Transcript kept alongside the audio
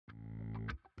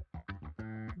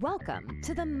Welcome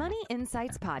to the Money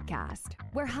Insights Podcast,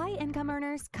 where high-income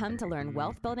earners come to learn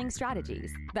wealth-building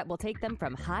strategies that will take them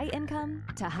from high income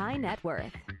to high net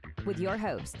worth. With your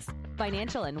hosts,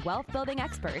 financial and wealth-building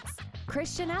experts,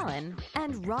 Christian Allen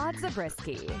and Rod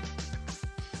Zabriskie.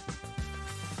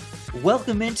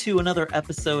 Welcome into another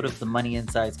episode of the Money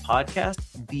Insights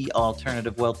Podcast, the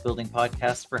alternative wealth-building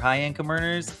podcast for high-income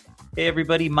earners. Hey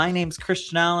everybody, my name's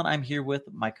Christian Allen. I'm here with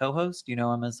my co-host. You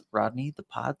know him as Rodney, the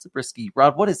Pod Zabriskie.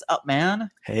 Rod, what is up,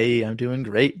 man? Hey, I'm doing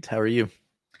great. How are you?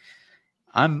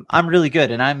 I'm really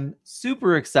good, and I'm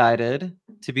super excited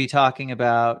to be talking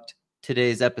about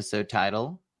today's episode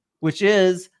title, which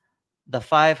is the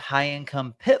 5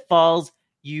 high-income pitfalls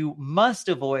you must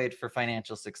avoid for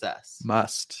financial success.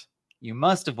 You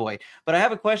must avoid. But I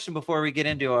have a question before we get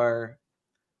into our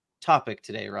topic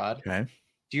today, Rod. Okay.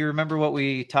 Do you remember what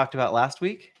we talked about last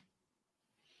week?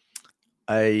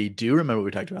 I do remember what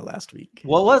we talked about last week.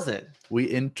 What was it?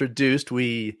 We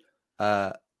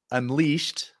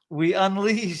unleashed. We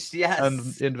unleashed,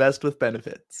 yes. Invest with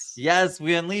benefits. Yes,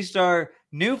 we unleashed our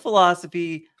new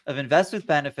philosophy of invest with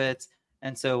benefits.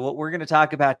 And so what we're going to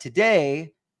talk about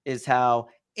today is how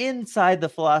inside the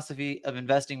philosophy of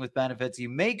investing with benefits, you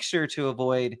make sure to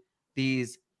avoid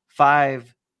these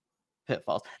 5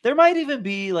 pitfalls. There might even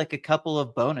be like a couple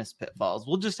of bonus pitfalls.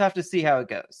 We'll just have to see how it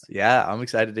goes. Yeah, I'm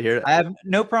excited to hear it. I have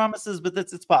no promises, but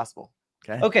it's possible.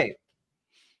 Okay.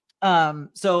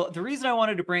 So the reason I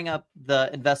wanted to bring up the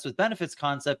invest with benefits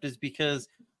concept is because,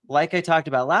 like I talked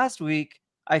about last week,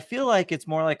 I feel like it's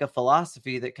more like a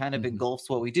philosophy that kind of engulfs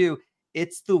what we do.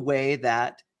 It's the way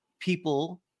that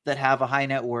people that have a high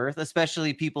net worth,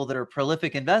 especially people that are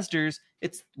prolific investors,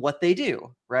 it's what they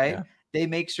do, right? Yeah. They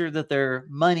make sure that their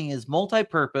money is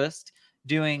multi-purposed,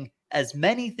 doing as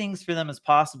many things for them as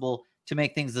possible to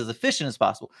make things as efficient as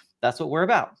possible. That's what we're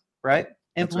about, right?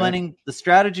 Implementing the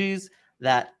strategies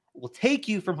that will take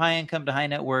you from high income to high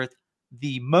net worth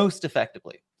the most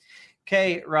effectively.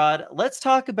 Okay, Rod, let's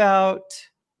talk about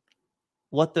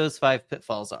what those 5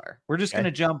 pitfalls are. We're just going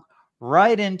to jump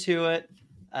right into it.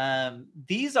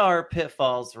 These are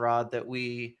pitfalls, Rod, that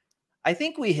I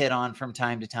think we hit on from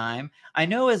time to time. I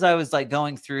know as I was like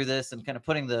going through this and kind of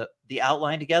putting the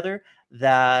outline together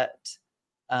that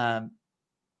a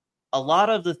lot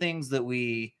of the things that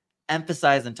we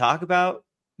emphasize and talk about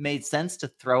made sense to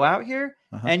throw out here.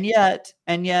 And yet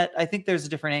I think there's a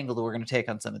different angle that we're going to take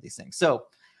on some of these things. So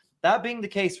that being the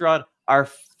case, Rod, our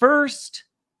first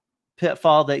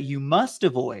pitfall that you must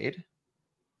avoid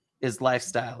is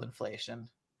lifestyle inflation.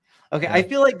 Okay, I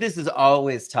feel like this is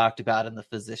always talked about in the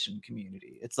physician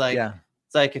community. It's like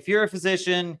if you're a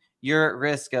physician, you're at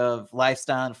risk of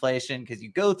lifestyle inflation because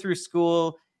you go through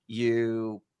school,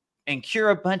 you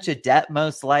incur a bunch of debt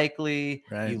most likely.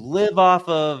 Right. You live off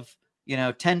of,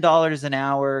 $10 an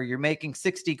hour. You're making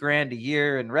 $60,000 a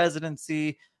year in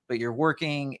residency, but you're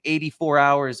working 84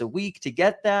 hours a week to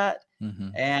get that.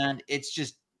 And it's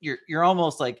just you're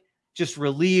almost like just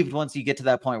relieved once you get to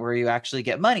that point where you actually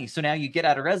get money. So now you get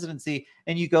out of residency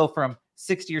and you go from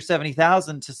 60 or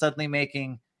 70,000 to suddenly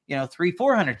making,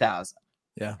 300,000-400,000.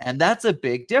 Yeah. And that's a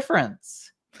big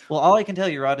difference. Well, all I can tell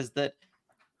you, Rod, is that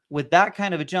with that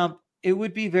kind of a jump, it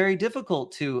would be very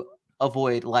difficult to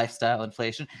avoid lifestyle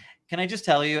inflation. Can I just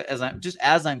tell you, as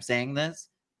I'm saying this,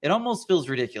 it almost feels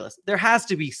ridiculous. There has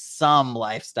to be some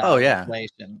lifestyle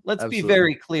inflation. Let's be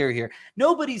very clear here.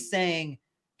 Nobody's saying,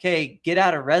 okay, get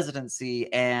out of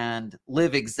residency and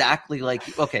live exactly like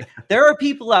you. Okay, there are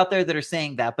people out there that are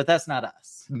saying that, but that's not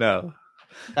us. No,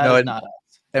 that is not us.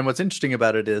 And what's interesting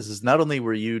about it is not only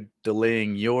were you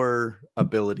delaying your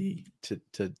ability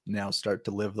to now start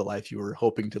to live the life you were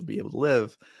hoping to be able to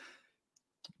live,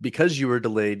 because you were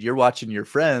delayed, you're watching your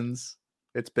friends.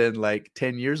 It's been like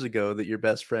 10 years ago that your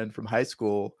best friend from high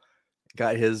school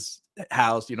got his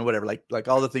house, whatever, like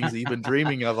all the things that you've been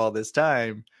dreaming of all this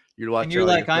time. And you're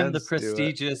like, I'm the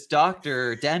prestigious doctor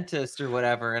or dentist or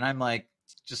whatever. And I'm like,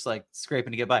 just like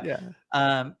scraping to get by.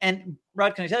 Yeah. And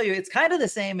Rod, can I tell you, it's kind of the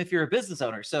same if you're a business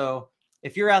owner. So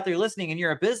if you're out there listening and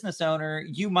you're a business owner,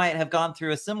 you might have gone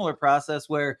through a similar process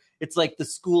where it's like the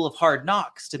school of hard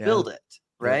knocks to build it.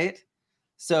 Right. Yeah.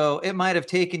 So it might have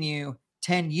taken you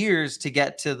 10 years to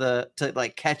get to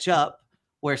catch up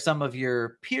where some of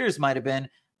your peers might have been.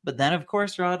 But then, of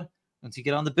course, Rod, once you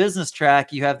get on the business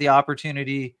track, you have the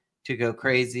opportunity to go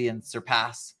crazy and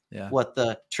surpass what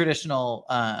the traditional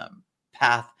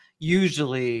path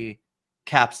usually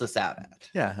caps us out at.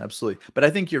 Yeah, absolutely. But I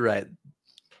think you're right.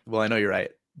 Well, I know you're right.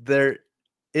 There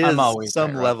is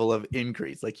some level of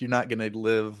increase. Like you're not going to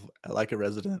live like a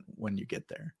resident when you get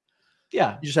there.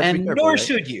 Yeah. You just have to be careful, nor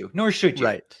should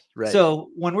you. Right. So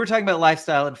when we're talking about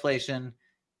lifestyle inflation,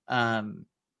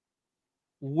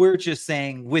 We're just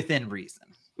saying within reason.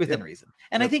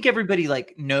 And I think everybody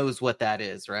like knows what that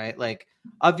is, right? Like,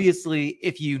 obviously,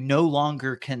 if you no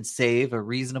longer can save a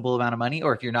reasonable amount of money,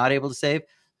 or if you're not able to save,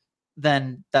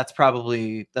 then that's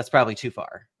probably too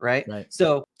far, right?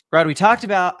 So, Rod, we talked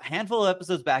about a handful of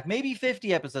episodes back, maybe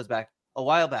 50 episodes back, a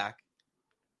while back,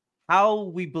 how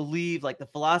we believe, like, the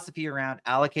philosophy around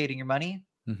allocating your money.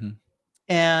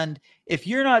 And if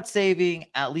you're not saving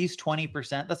at least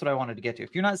 20%, that's what I wanted to get to.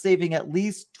 If you're not saving at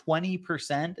least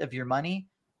 20% of your money,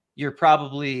 you're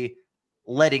probably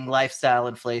letting lifestyle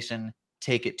inflation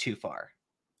take it too far.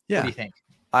 Yeah. What do you think?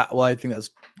 I think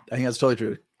that's totally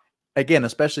true. Again,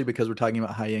 especially because we're talking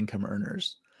about high income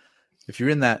earners. If you're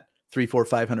in that 300, 400,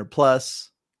 500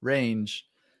 plus range,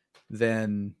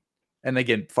 then, and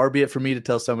again, far be it for me to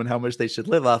tell someone how much they should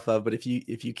live off of. But if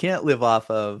you can't live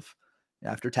off of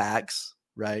after tax,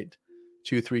 right,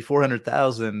 200,000, 300,000,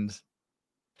 400,000,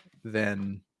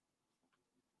 then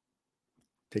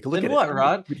take a look at what,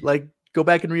 Rod? Like, go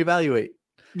back and reevaluate.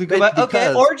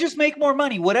 Okay, or just make more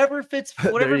money. Whatever fits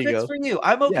for you.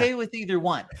 I'm okay with either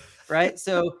one, right?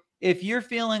 So if you're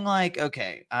feeling like,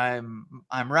 okay, I'm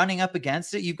running up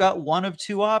against it, you've got one of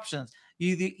two options.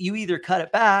 You either cut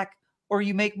it back or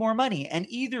you make more money, and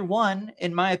either one,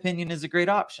 in my opinion, is a great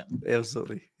option.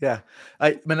 Absolutely, yeah.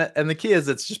 And the key is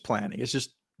it's just planning. It's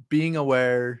just being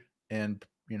aware and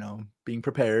being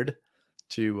prepared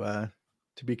to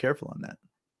be careful on that.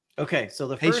 Okay, so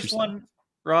the first one,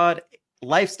 Rod,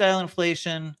 lifestyle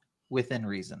inflation within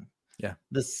reason. Yeah.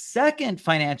 The second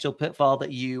financial pitfall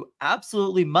that you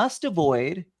absolutely must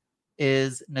avoid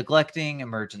is neglecting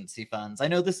emergency funds. I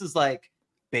know this is like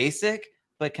basic,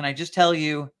 but can I just tell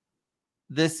you,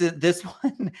 this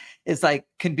one is like,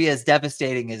 can be as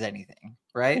devastating as anything,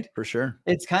 right? For sure.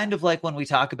 It's kind of like when we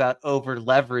talk about over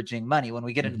leveraging money, when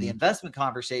we get into the investment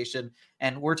conversation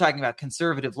and we're talking about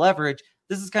conservative leverage,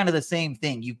 this is kind of the same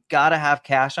thing. You've got to have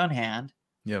cash on hand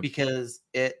because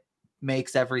it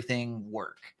makes everything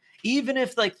work. Even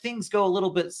if like things go a little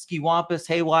bit skiwampus,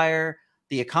 haywire,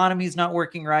 the economy's not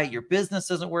working right, your business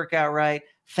doesn't work out right,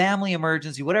 family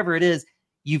emergency, whatever it is,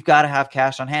 you've got to have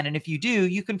cash on hand. And if you do,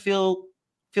 you can feel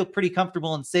pretty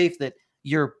comfortable and safe that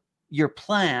your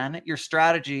plan, your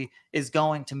strategy is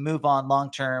going to move on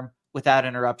long-term without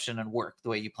interruption and work the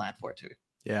way you plan for it to.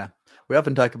 Yeah. We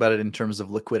often talk about it in terms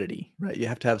of liquidity, right? You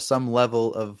have to have some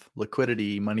level of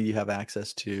liquidity, money you have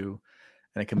access to.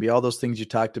 And it can be all those things you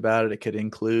talked about. It could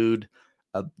include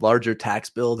a larger tax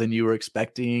bill than you were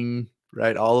expecting,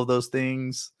 right? All of those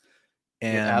things.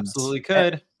 And it absolutely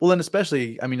could. And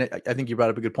especially, I think you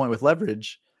brought up a good point with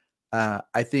leverage.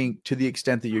 I think to the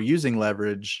extent that you're using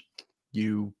leverage,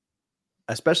 you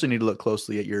especially need to look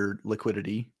closely at your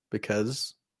liquidity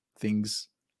because things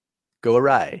go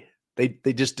awry.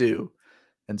 They just do.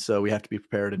 And so we have to be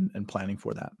prepared and planning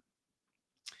for that.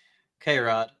 Okay,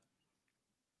 Rod.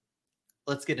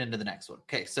 Let's get into the next one.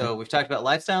 Okay, so we've talked about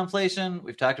lifestyle inflation.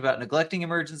 We've talked about neglecting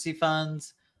emergency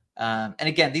funds. And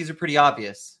again, these are pretty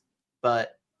obvious,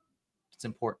 but it's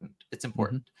important.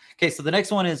 Okay, so the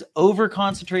next one is over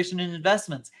concentration in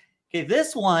investments. Okay,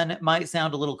 this one might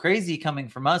sound a little crazy coming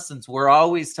from us since we're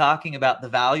always talking about the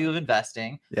value of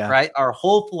investing, right? Our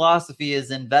whole philosophy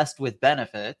is invest with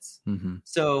benefits.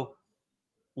 So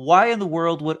why in the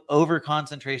world would over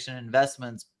concentration in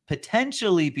investments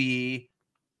potentially be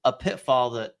a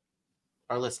pitfall that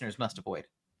our listeners must avoid?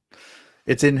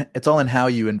 It's all in how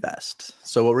you invest.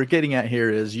 So what we're getting at here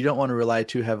is you don't want to rely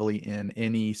too heavily in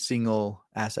any single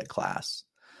asset class.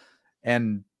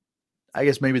 And I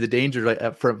guess maybe the danger,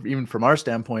 even from our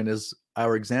standpoint, is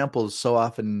our examples so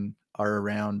often are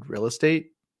around real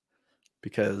estate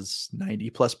because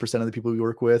 90+% of the people we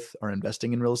work with are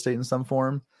investing in real estate in some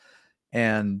form.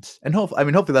 And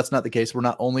hopefully that's not the case. We're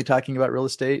not only talking about real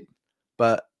estate,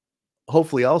 but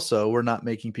hopefully also we're not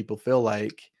making people feel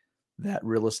like that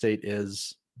real estate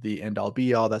is the end all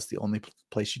be all. That's the only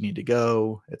place you need to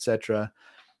go, etc.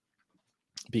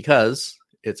 Because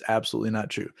it's absolutely not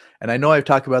true. And I know I've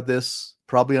talked about this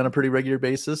probably on a pretty regular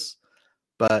basis,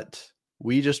 but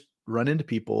we just run into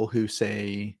people who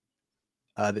say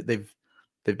that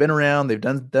they've been around, they've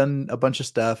done a bunch of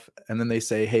stuff, and then they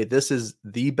say, hey, this is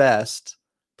the best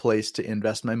place to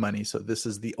invest my money. So this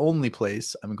is the only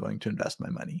place I'm going to invest my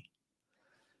money.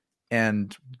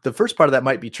 And the first part of that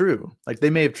might be true. Like they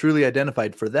may have truly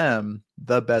identified for them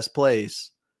the best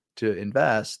place to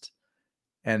invest.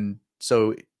 And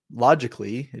so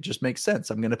logically, it just makes sense.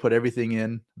 I'm going to put everything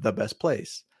in the best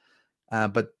place.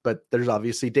 But there's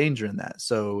obviously danger in that.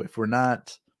 So if we're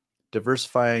not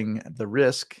diversifying the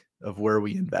risk of where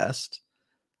we invest,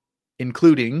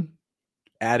 including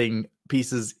adding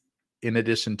pieces in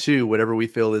addition to whatever we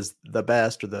feel is the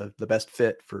best or the best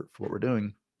fit for what we're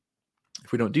doing.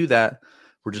 If we don't do that,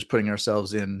 we're just putting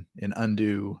ourselves in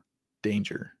undue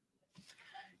danger.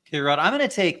 Okay, Rod, I'm going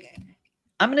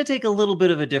to take a little bit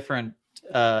of a different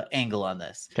angle on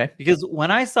this. Okay. Because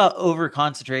when I saw over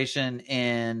concentration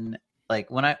in, like,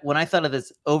 when I thought of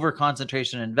this over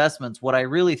concentration in investments, what I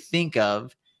really think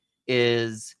of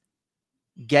is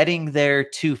getting there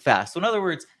too fast. So in other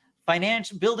words,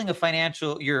 building a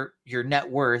financial, your net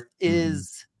worth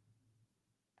is,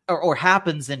 or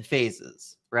happens in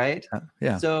phases, right?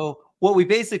 Yeah. So what we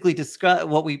basically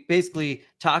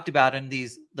talked about in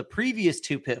the previous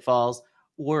two pitfalls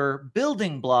were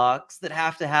building blocks that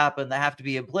have to happen, that have to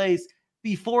be in place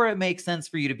before it makes sense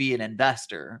for you to be an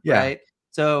investor, right?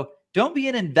 So don't be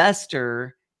an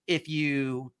investor if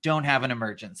you don't have an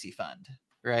emergency fund,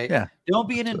 right? Yeah. Don't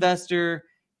be an investor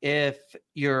if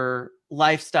your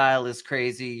lifestyle is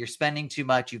crazy, you're spending too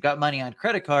much, you've got money on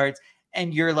credit cards,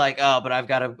 and you're like, oh, but I've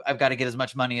got to get as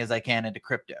much money as I can into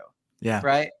crypto. Yeah.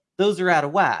 Right. Those are out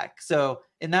of whack. So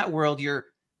in that world,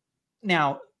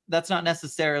 that's not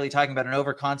necessarily talking about an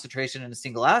over concentration in a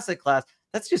single asset class.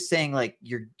 That's just saying like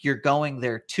you're going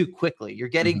there too quickly. You're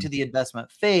getting to the investment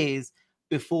phase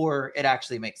before it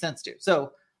actually makes sense to.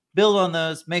 So build on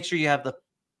those, make sure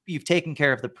you've taken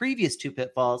care of the previous two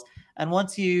pitfalls. And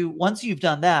once you've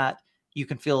done that, you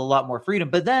can feel a lot more freedom.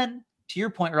 But then, to your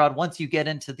point, Rod, once you get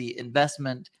into the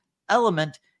investment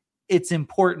element, it's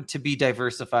important to be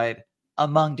diversified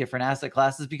among different asset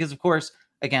classes because, of course,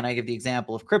 again, I give the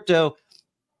example of crypto.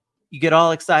 You get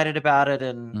all excited about it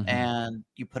and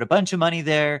you put a bunch of money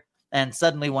there, and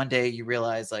suddenly one day you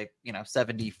realize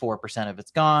 74% of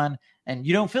it's gone and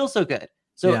you don't feel so good.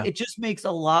 So it just makes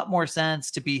a lot more sense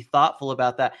to be thoughtful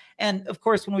about that. And of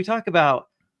course, when we talk about,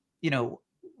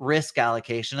 risk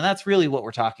allocation, and that's really what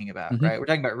we're talking about, right? We're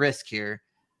talking about risk here.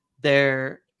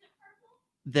 There's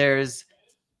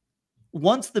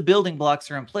once the building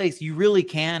blocks are in place, you really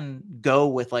can go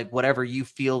with like whatever you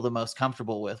feel the most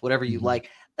comfortable with, whatever you like,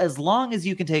 as long as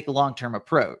you can take a long-term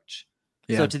approach.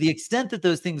 Yeah. So to the extent that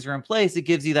those things are in place, it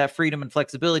gives you that freedom and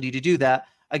flexibility to do that.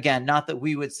 Again, not that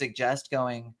we would suggest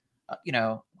going,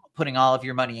 putting all of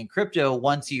your money in crypto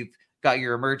once you've got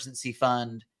your emergency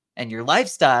fund and your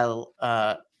lifestyle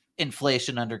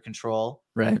inflation under control.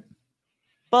 Right.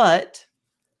 But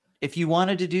if you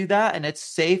wanted to do that and it's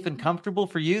safe and comfortable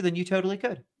for you, then you totally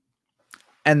could.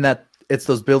 And that it's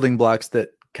those building blocks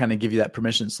that kind of give you that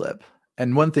permission slip.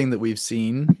 And one thing that we've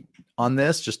seen on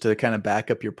this, just to kind of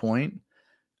back up your point,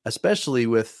 especially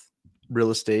with real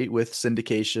estate, with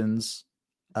syndications,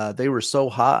 they were so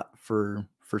hot for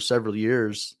several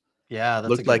years. Yeah,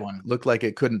 that's a good one. Looked like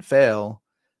it couldn't fail.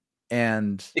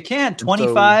 And it can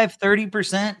 25,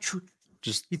 30%.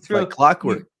 Just you throw like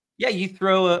clockwork. You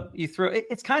throw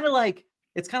it's kind of like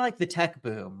the tech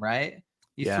boom, right?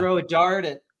 You throw a dart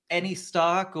at any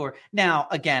stock, or now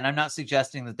again, I'm not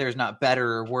suggesting that there's not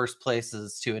better or worse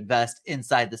places to invest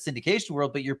inside the syndication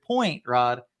world, but your point,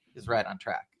 Rod, is right on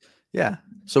track. Yeah.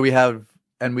 So we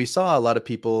saw a lot of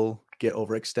people get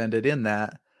overextended in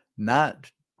that, not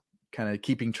kind of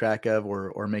keeping track of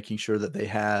or making sure that they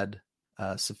had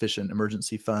sufficient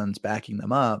emergency funds backing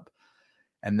them up.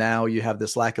 And now you have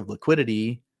this lack of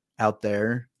liquidity out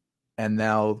there. And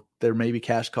now there may be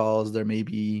cash calls, there may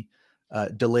be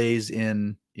delays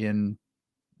I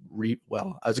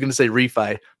was going to say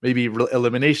refi, maybe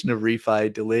elimination of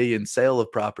refi, delay in sale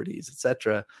of properties,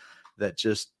 etc., that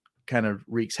just kind of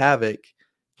wreaks havoc.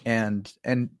 And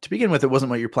to begin with, it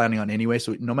wasn't what you're planning on anyway.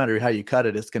 So no matter how you cut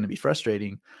it, it's going to be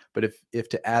frustrating. But if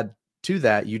to add to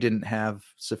that, you didn't have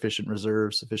sufficient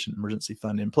reserves, sufficient emergency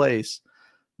fund in place,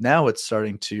 now it's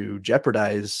starting to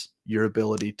jeopardize your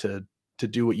ability to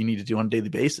do what you need to do on a daily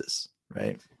basis,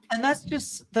 right? And that's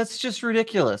just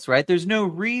ridiculous, right? There's no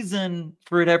reason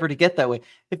for it ever to get that way.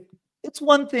 It's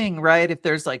one thing, right? If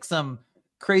there's like some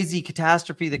crazy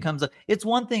catastrophe that comes up, it's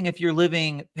one thing if you're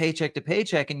living paycheck to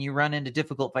paycheck and you run into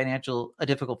a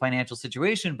difficult financial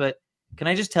situation. But can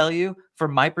I just tell you,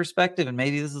 from my perspective, and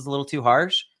maybe this is a little too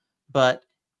harsh, but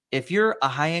if you're a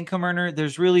high income earner,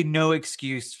 there's really no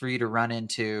excuse for you to run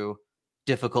into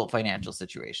difficult financial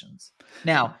situations.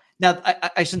 Now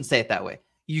I shouldn't say it that way.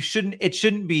 It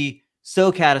shouldn't be so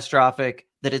catastrophic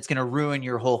that it's going to ruin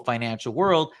your whole financial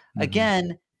world.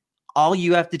 Again, all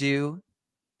you have to do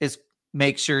is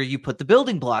make sure you put the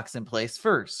building blocks in place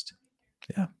first.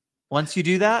 Yeah. Once you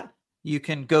do that, you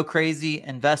can go crazy,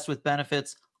 invest with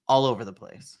benefits all over the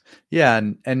place. Yeah.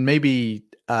 And maybe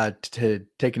to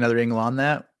take another angle on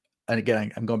that. And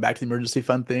again, I'm going back to the emergency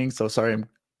fund thing. So sorry, I'm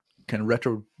kind of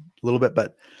retro a little bit,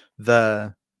 but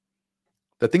the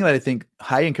the thing that I think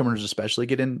high income earners especially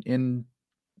get in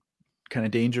kind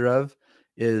of danger of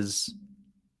is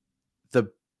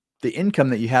the income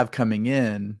that you have coming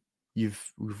in.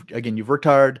 You've worked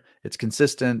hard, it's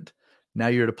consistent. Now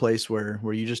you're at a place where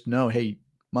you just know, hey,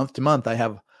 month to month, I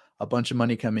have a bunch of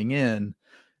money coming in.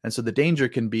 And so the danger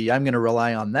can be, I'm going to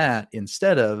rely on that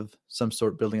instead of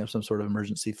building up some sort of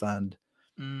emergency fund.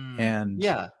 And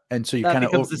so you that kind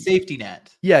of becomes the safety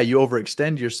net. Yeah. You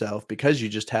overextend yourself because you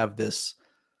just have this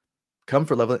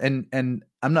comfort level. And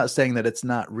I'm not saying that it's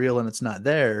not real and it's not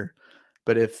there,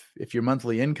 but if your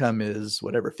monthly income is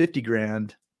whatever, 50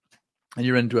 grand, and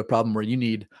you're into a problem where you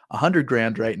need 100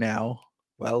 grand right now,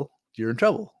 well, you're in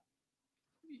trouble.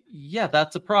 Yeah,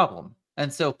 that's a problem.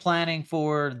 And so planning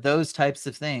for those types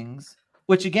of things,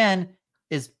 which again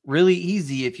is really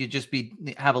easy if you just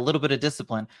have a little bit of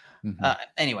discipline.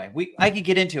 Anyway, I could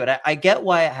get into it. I get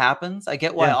why it happens. I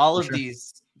get why all of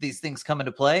these things come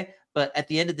into play. But at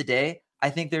the end of the day, I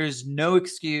think there's no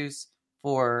excuse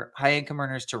for high income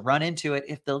earners to run into it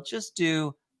if they'll just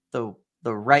do the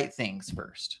right things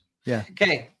first. Yeah.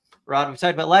 Okay, Rod, we've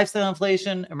talked about lifestyle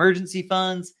inflation, emergency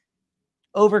funds,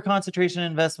 over concentration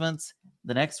investments.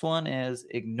 The next one is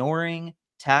ignoring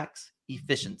tax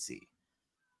efficiency.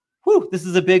 Whew, this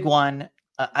is a big one.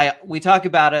 We talk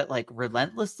about it like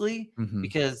relentlessly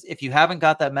because if you haven't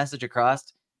got that message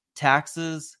across,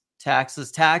 taxes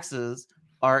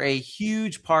are a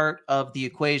huge part of the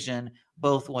equation,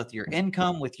 both with your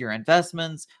income, with your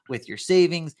investments, with your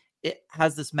savings. It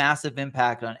has this massive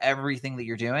impact on everything that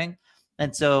you're doing.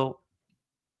 And so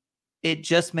it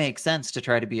just makes sense to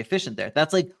try to be efficient there.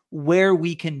 That's like where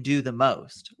we can do the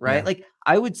most, right? Yeah. Like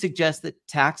I would suggest that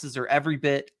taxes are every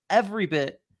bit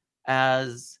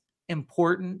as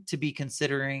important to be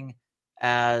considering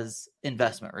as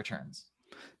investment returns.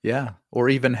 Yeah. Or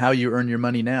even how you earn your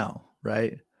money now,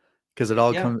 right? Because it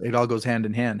all goes hand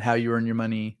in hand. How you earn your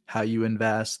money, how you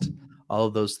invest, all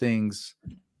of those things,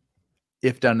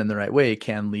 if done in the right way,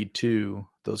 can lead to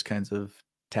those kinds of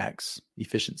tax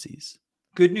efficiencies.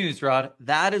 Good news, Rod.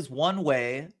 That is one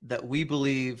way that we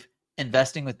believe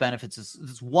investing with benefits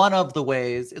is one of the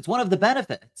ways. It's one of the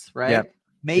benefits, right? Yep.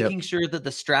 Making sure that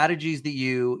the strategies that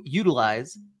you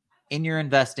utilize in your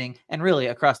investing and really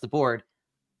across the board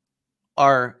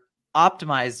are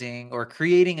optimizing or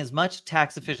creating as much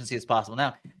tax efficiency as possible.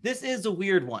 Now, this is a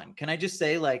weird one. Can I just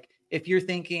say, like, if you're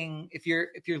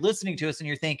listening to us and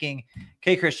you're thinking,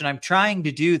 okay, Christian, I'm trying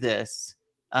to do this,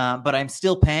 but I'm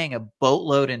still paying a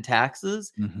boatload in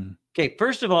taxes. Okay,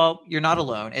 first of all, you're not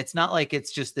alone. It's not like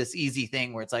it's just this easy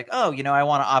thing where it's like, oh, I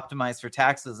want to optimize for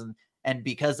taxes. And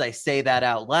because I say that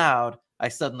out loud, I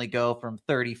suddenly go from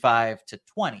 35 to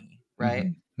 20, right?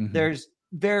 There's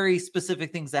very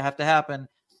specific things that have to happen.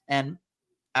 And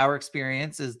our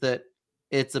experience is that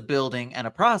it's a building and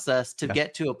a process to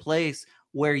get to a place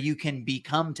where you can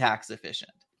become tax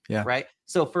efficient. Yeah. Right.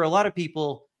 So for a lot of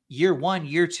people, year 1,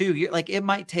 year 2, it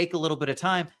might take a little bit of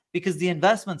time because the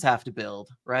investments have to build.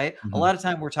 Right. A lot of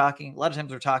times we're talking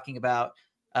about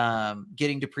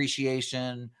getting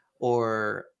depreciation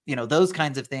or, those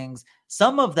kinds of things.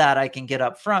 Some of that I can get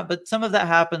up front, but some of that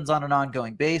happens on an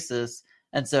ongoing basis.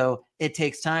 And so it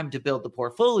takes time to build the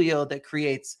portfolio that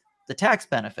creates the tax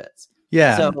benefits.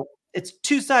 Yeah. So it's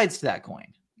two sides to that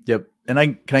coin. Yep. And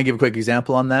can I give a quick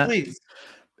example on that? Please.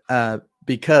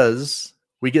 Because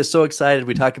we get so excited.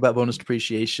 We talk about bonus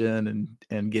depreciation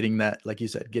and getting that, like you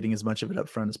said, getting as much of it up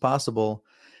front as possible.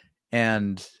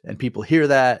 And people hear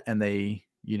that and they,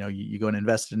 you go and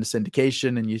invest in a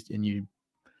syndication and you,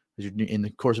 in the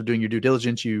course of doing your due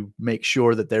diligence, you make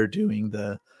sure that they're doing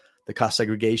the cost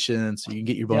segregation so you can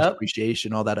get your bonus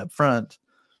depreciation, all that up front.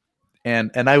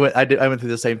 And I went through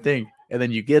the same thing. And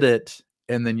then you get it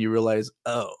and then you realize,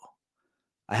 oh,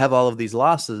 I have all of these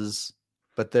losses,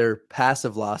 but they're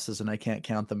passive losses and I can't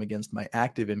count them against my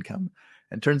active income.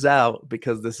 And turns out,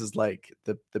 because this is like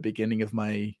the beginning of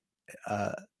my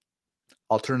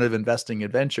alternative investing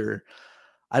adventure,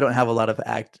 I don't have a lot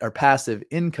of passive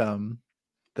income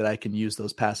that I can use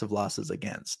those passive losses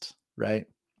against. Right.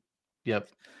 Yep.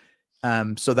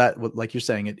 So that, like you're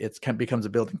saying, it becomes a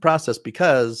building process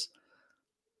because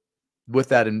with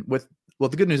that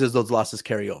the good news is those losses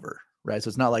carry over, right? So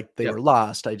it's not like they were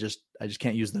lost. I just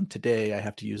can't use them today. I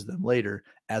have to use them later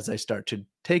as I start to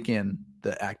take in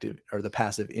the active or the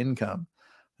passive income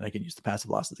that I can use the passive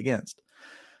losses against.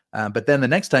 But then the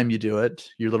next time you do it,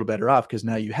 you're a little better off because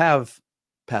now you have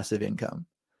passive income.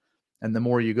 And the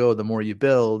more you go, the more you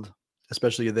build,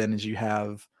 especially then as you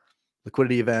have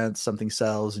liquidity events, something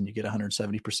sells and you get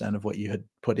 170% of what you had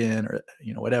put in or,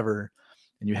 whatever.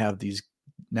 And you have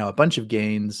now a bunch of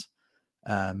gains.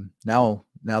 Now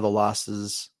the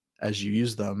losses as you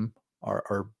use them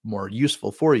are more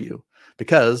useful for you,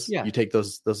 because you take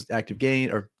those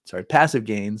passive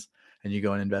gains and you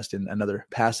go and invest in another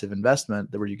passive investment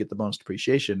where you get the bonus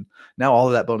depreciation. Now all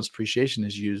of that bonus depreciation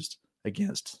is used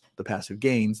against the passive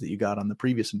gains that you got on the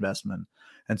previous investment.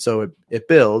 And so it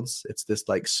builds. It's this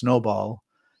like snowball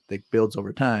that builds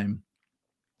over time.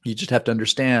 You just have to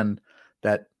understand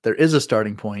that there is a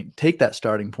starting point, take that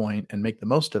starting point and make the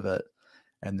most of it,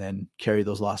 and then carry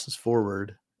those losses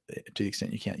forward to the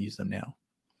extent you can't use them now.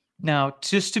 Now,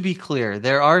 just to be clear,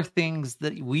 there are things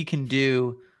that we can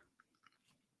do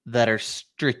that are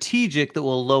strategic that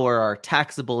will lower our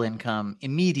taxable income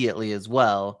immediately as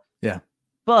well. Yeah.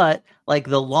 But like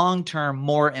the long-term,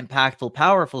 more impactful,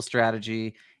 powerful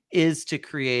strategy is to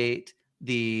create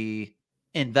the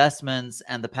investments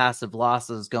and the passive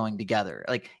losses going together.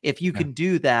 Like if you can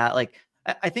do that, like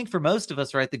I think for most of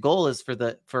us, right, the goal is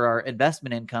for our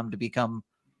investment income to become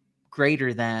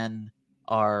greater than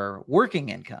our working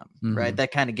income, right?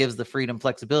 That kind of gives the freedom,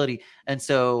 flexibility. And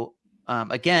so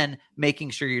again,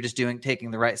 making sure you're just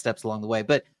taking the right steps along the way.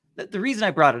 But the reason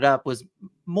I brought it up was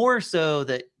more so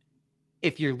that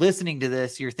if you're listening to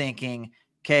this, you're thinking,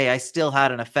 okay, I still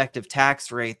had an effective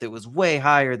tax rate that was way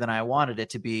higher than I wanted it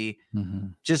to be.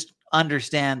 Just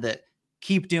understand that,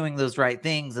 keep doing those right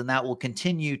things, and that will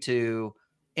continue to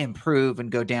improve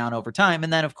and go down over time.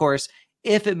 And then, of course,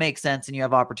 if it makes sense and you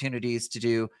have opportunities to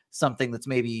do something that's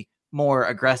maybe more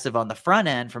aggressive on the front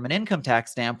end from an income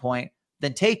tax standpoint,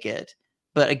 then take it.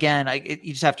 But again,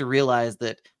 you just have to realize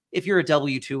that if you're a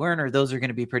W-2 earner, those are going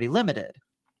to be pretty limited.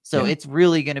 So it's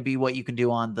really going to be what you can do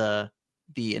on the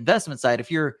investment side. If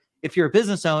you're a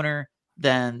business owner,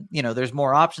 then there's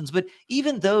more options. But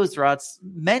even those, Rods,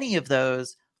 many of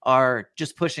those are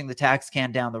just pushing the tax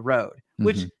can down the road,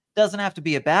 which doesn't have to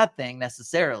be a bad thing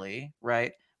necessarily,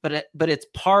 right? But it's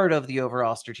part of the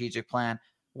overall strategic plan.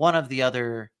 One of the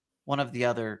other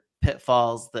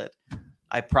pitfalls that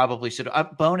I probably should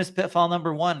bonus pitfall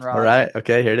number 1, Rod. All right.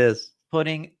 Okay, here it is.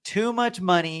 Putting too much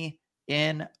money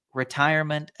in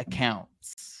retirement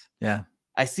accounts. Yeah.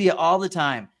 I see it all the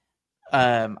time.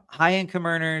 High income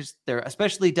earners, they're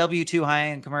especially W-2 high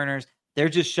income earners, they're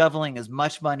just shoveling as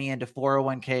much money into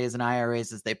 401ks and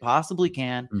IRAs as they possibly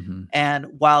can. And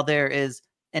while there is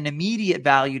an immediate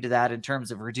value to that in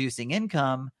terms of reducing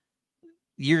income,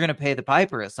 you're going to pay the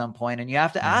piper at some point. And you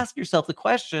have to ask yourself the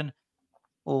question,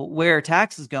 well, where are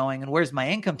taxes going and where's my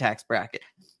income tax bracket?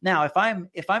 Now, if I'm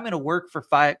going to work for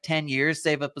 5-10 years,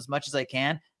 save up as much as I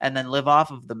can, and then live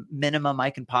off of the minimum I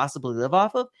can possibly live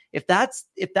off of, if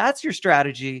that's your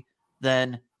strategy,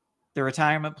 then the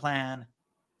retirement plan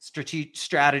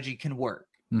strategy can work,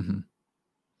 and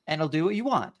it'll do what you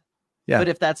want. Yeah. But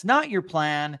if that's not your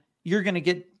plan, you're going to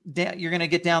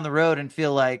get down the road and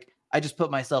feel like I just put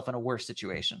myself in a worse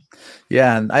situation.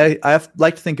 Yeah, and I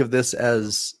like to think of this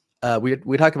as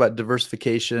we talk about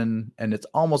diversification, and it's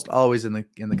almost always in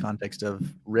the context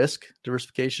of risk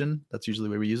diversification. That's usually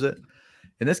where we use it.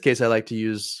 In this case, I like to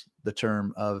use the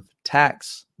term of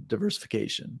tax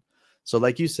diversification. So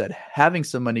like you said, having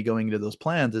some money going into those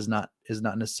plans is not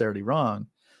necessarily wrong.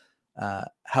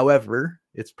 However,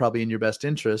 it's probably in your best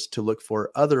interest to look for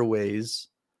other ways,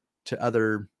 to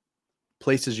other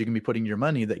places you can be putting your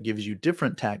money that gives you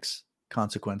different tax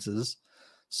consequences,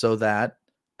 so that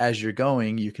as you're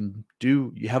going, you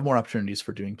have more opportunities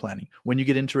for doing planning. When you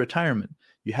get into retirement,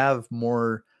 you can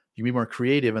be more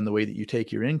creative in the way that you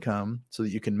take your income so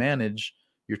that you can manage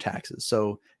your taxes.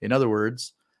 So in other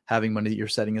words, having money that you're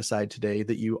setting aside today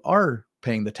that you are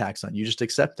paying the tax on, you just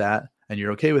accept that and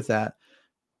you're okay with that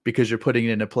because you're putting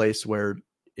it in a place where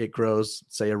it grows,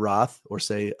 say a Roth or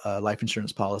say a life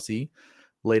insurance policy.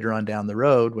 Later on down the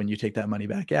road, when you take that money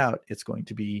back out, it's going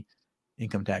to be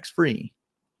income tax free.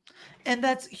 And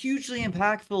that's hugely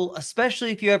impactful,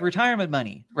 especially if you have retirement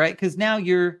money, right? Because now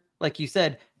you're, like you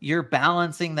said, you're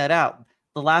balancing that out.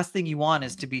 The last thing you want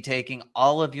is to be taking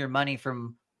all of your money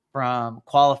from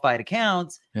qualified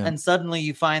accounts, and suddenly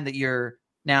you find that you're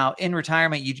now in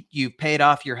retirement. You've paid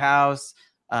off your house.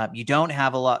 You don't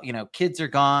have a lot, kids are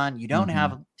gone. You don't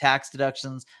have tax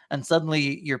deductions, and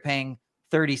suddenly you're paying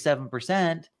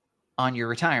 37% on your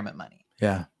retirement money.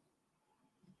 Yeah.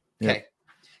 Okay.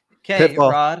 Okay,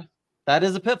 Rod. That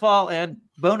is a pitfall and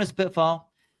bonus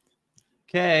pitfall.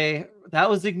 Okay. That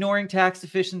was ignoring tax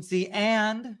efficiency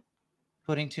and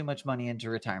putting too much money into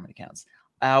retirement accounts.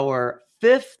 Our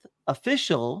fifth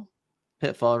official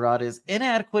pitfall, Rod, is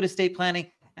inadequate estate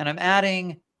planning. And I'm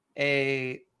adding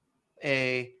a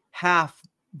half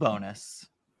bonus.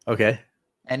 Okay.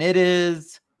 And it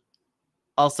is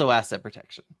also asset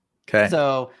protection. Okay.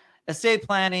 So estate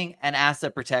planning and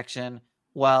asset protection,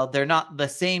 while they're not the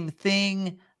same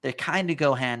thing, They kind of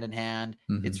go hand in hand.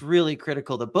 Mhm. It's really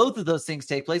critical that both of those things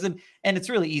take place. And it's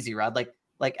really easy, Rod.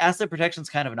 Like asset protection is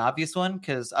kind of an obvious one,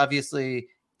 because obviously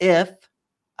if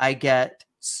I get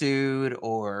sued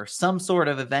or some sort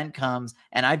of event comes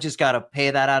and I've just got to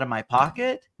pay that out of my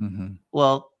pocket, Mhm.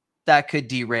 well, that could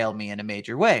derail me in a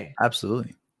major way.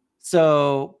 Absolutely.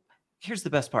 So here's the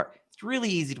best part. It's really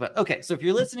easy to, okay. So if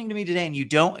you're listening to me today and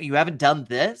you haven't done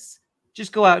this,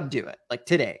 just go out and do it, like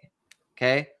today.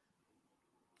 Okay.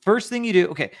 First thing you do,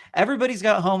 okay, everybody's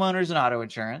got homeowners and auto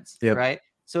insurance, Yep. right?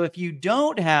 So if you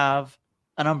don't have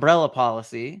an umbrella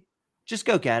policy, just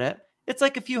go get it. It's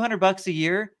like a few $100 a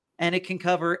year, and it can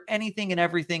cover anything and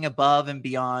everything above and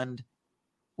beyond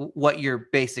what your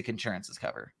basic insurances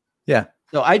cover. Yeah.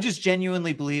 So I just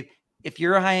genuinely believe if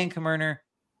you're a high income earner,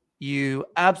 you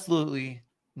absolutely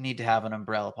need to have an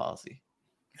umbrella policy.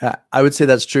 I would say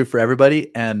that's true for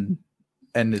everybody. And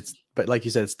but like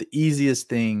you said, it's the easiest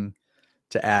thing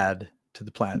to add to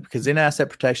the plan, because in asset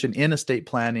protection, in estate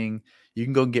planning, you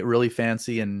can go and get really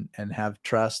fancy and have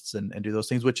trusts and do those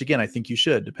things, which again, I think you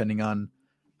should, depending on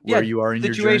where you are in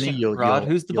your journey. You'll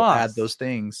who's the you'll boss? add those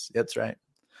things. That's right.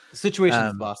 The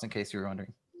situation's the boss, in case you were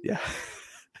wondering. Yeah.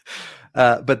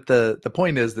 But the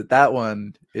point is that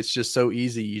one, it's just so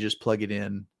easy. You just plug it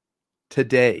in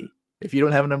today. If you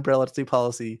don't have an umbrella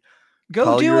policy,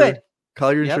 go do it.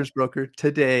 Call your insurance broker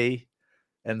today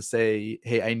and say,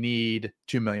 hey, I need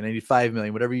 2 million. I need 5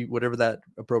 million, whatever that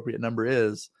appropriate number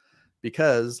is.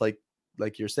 Because like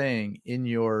you're saying, in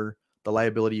the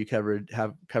liability you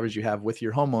coverage you have with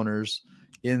your homeowners,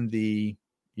 in the,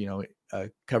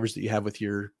 coverage that you have with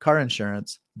your car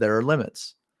insurance, there are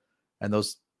limits, and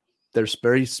they're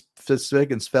very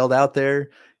specific and spelled out there.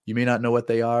 You may not know what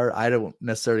they are. I don't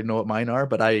necessarily know what mine are,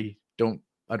 but I don't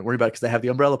worry about it because I have the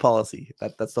umbrella policy.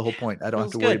 That's the whole point. I don't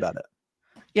have to worry about it.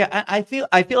 Yeah, I feel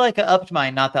like I upped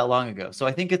mine not that long ago. So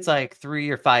I think it's like 3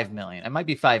 or 5 million. It might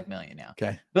be 5 million now.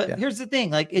 Okay. But here's the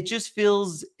thing, like it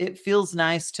feels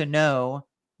nice to know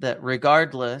that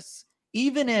regardless,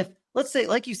 even if, let's say,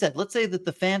 like you said, let's say that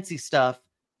the fancy stuff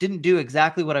didn't do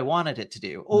exactly what I wanted it to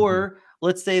do. Or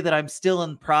let's say that I'm still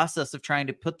in the process of trying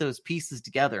to put those pieces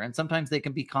together. And sometimes they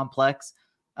can be complex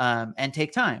and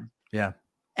take time. Yeah.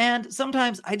 And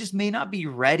sometimes I just may not be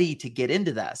ready to get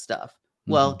into that stuff.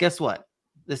 Well, guess what?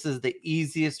 This is the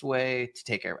easiest way to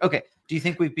take care of it. Okay. Do you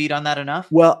think we've beat on that enough?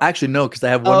 Well, actually, no, because I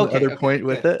have one other point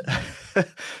with it.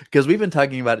 Because we've been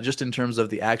talking about it just in terms of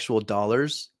the actual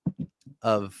dollars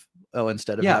of,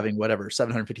 instead of having whatever,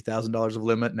 $750,000 of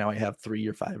limit, now I have 3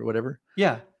 or 5 or whatever.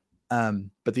 Yeah.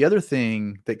 But the other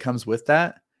thing that comes with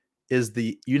that is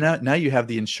now you have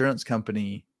the insurance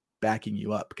company backing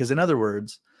you up. Because in other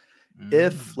words,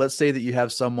 if let's say that you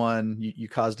have someone, you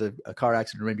caused a car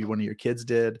accident, or maybe one of your kids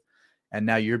did, and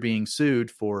now you're being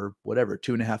sued for whatever,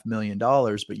 $2.5 million,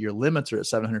 but your limits are at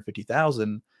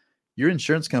 $750,000, your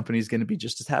insurance company is going to be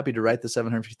just as happy to write the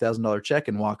 $750,000 check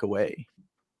and walk away.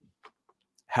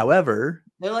 However,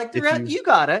 they're like, you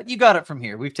got it from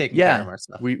here. We've taken care of our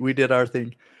stuff. We did our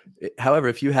thing. However,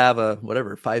 if you have a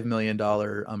 $5 million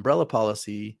umbrella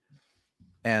policy,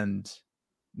 and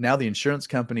now the insurance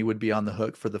company would be on the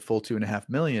hook for the full $2.5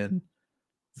 million,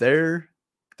 they're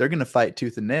going to fight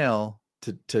tooth and nail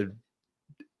to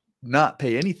not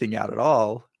pay anything out at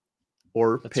all,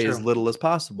 or pay as little as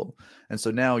possible. And so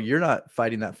now you're not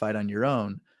fighting that fight on your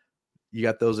own. You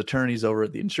got those attorneys over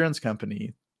at the insurance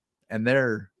company, and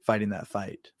they're fighting that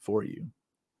fight for you.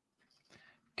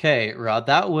 Okay, Rod,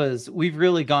 we've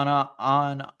really gone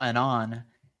on and on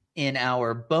in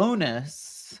our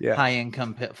bonus high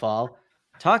income pitfall.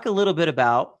 Talk a little bit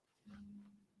about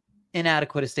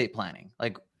inadequate estate planning,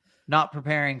 like not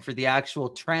preparing for the actual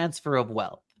transfer of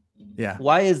wealth. Yeah.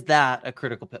 Why is that a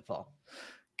critical pitfall?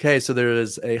 Okay, so there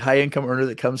is a high income earner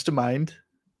that comes to mind,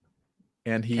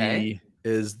 and he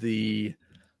is the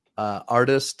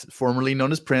artist formerly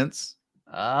known as Prince.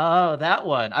 Oh, that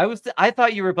one. I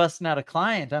thought you were busting out a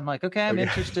client. I'm like, okay, I'm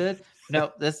interested.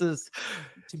 No, this is,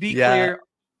 to be clear,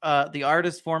 the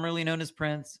artist formerly known as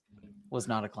Prince was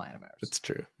not a client of ours. It's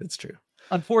true.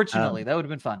 Unfortunately, that would have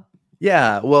been fun.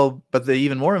 Yeah, well, but the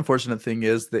even more unfortunate thing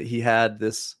is that he had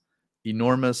this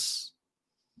enormous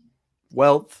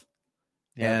wealth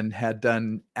and had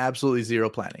done absolutely zero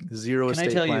planning, zero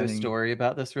estate planning. Can I tell you a story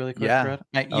about this really quick, Yeah.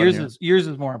 Brett? Yours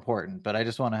is more important, but I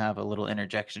just want to have a little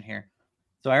interjection here.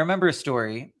 So I remember a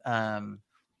story. You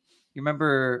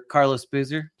remember Carlos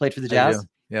Boozer played for the Jazz?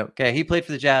 Yep. Okay, he played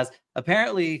for the Jazz.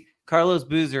 Apparently, Carlos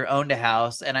Boozer owned a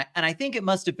house, and I think it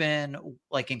must have been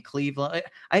like in Cleveland.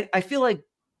 I feel like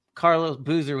Carlos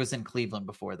Boozer was in Cleveland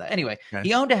before that. Anyway,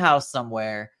 he owned a house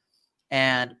somewhere,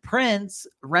 and Prince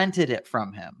rented it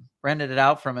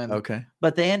out from him. Okay.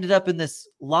 But they ended up in this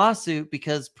lawsuit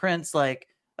because Prince like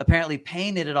apparently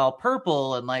painted it all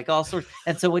purple and like all sorts.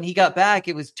 And so when he got back,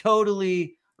 it was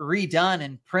totally redone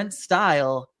in Prince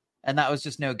style. And that was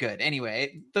just no good.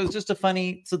 Anyway, it was just a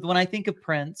funny. So when I think of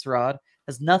Prince, Rod,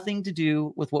 has nothing to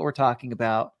do with what we're talking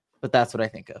about, but that's what I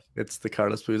think of. It's the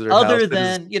Carlos Boozer. Other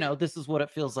than, this is what it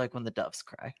feels like when the doves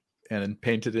cry. And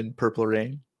painted in purple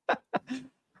rain.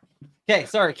 Okay,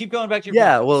 sorry. Keep going back to your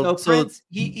point. Well, so Prince,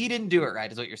 he didn't do it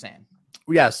right, is what you're saying.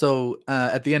 Yeah. So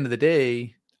at the end of the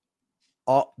day,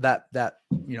 all that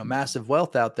massive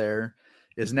wealth out there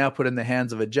is now put in the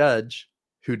hands of a judge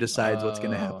who decides what's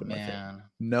going to happen with it.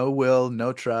 No will,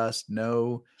 no trust,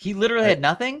 no. He literally had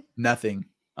nothing. Nothing.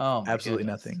 Oh, absolutely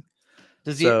goodness.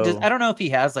 Nothing. I don't know if he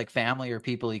has like family or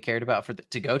people he cared about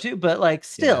to go to, but like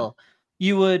still,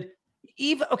 you would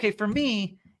for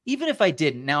me. Even if I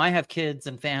didn't, now I have kids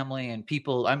and family and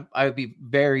people, I would be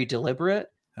very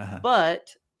deliberate. But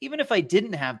even if I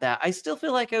didn't have that, I still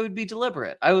feel like I would be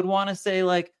deliberate. I would want to say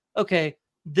like, okay,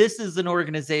 this is an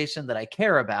organization that I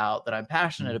care about, that I'm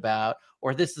passionate about,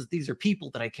 or these are people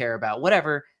that I care about,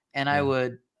 whatever. And I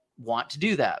would want to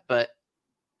do that. But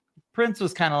Prince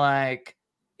was kind of like,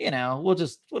 we'll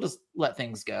just let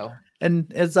things go.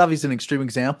 And it's obviously an extreme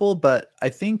example, but I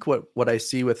think what I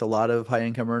see with a lot of high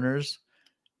income earners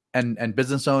and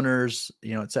business owners,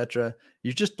 et cetera,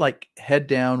 you just like head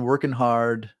down, working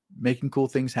hard, making cool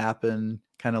things happen,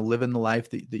 kind of living the life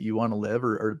that you want to live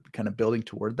or kind of building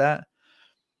toward that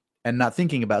and not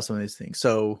thinking about some of these things.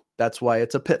 So that's why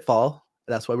it's a pitfall.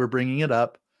 That's why we're bringing it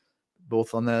up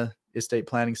both on the estate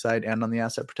planning side and on the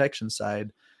asset protection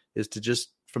side, is to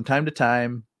just from time to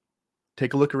time,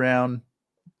 take a look around,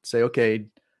 say, okay,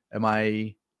 am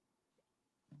I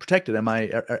protected?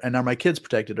 And are my kids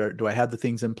protected? Or do I have the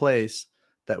things in place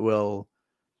that will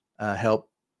help,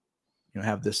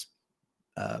 have this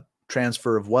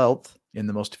transfer of wealth in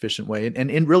the most efficient way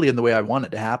and really in the way I want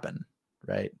it to happen,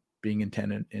 right? Being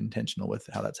intentional with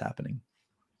how that's happening.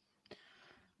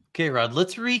 Okay, Rod,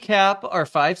 let's recap our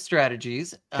 5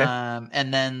 strategies. Okay.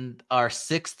 And then our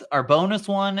bonus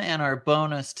one and our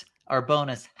bonus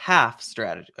half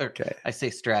strategy. Okay. I say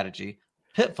strategy.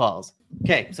 Pitfalls.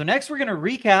 Okay, so next we're going to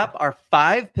recap our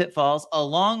 5 pitfalls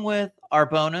along with our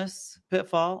bonus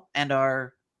pitfall and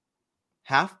our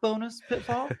half bonus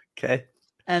pitfall. Okay.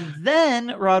 And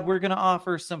then, Rod, we're going to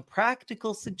offer some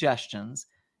practical suggestions.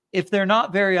 If they're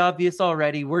not very obvious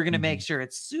already, we're going to make sure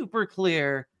it's super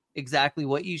clear exactly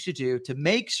what you should do to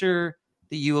make sure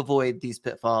that you avoid these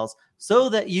pitfalls so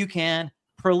that you can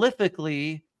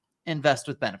prolifically invest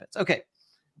with benefits. Okay,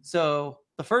 so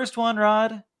the first one,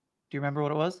 Rod, do you remember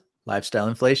what it was? Lifestyle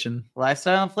inflation.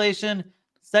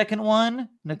 Second one,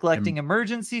 neglecting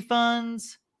emergency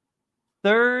funds.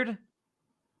 Third,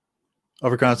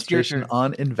 overconcentration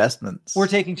on investments. We're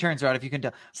taking turns, Rod, if you can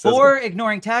tell. 4,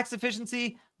 ignoring tax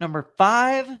efficiency. Number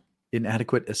 5,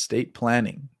 inadequate estate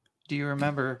planning. Do you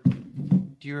remember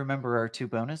our 2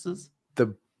 bonuses?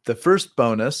 The first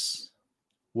bonus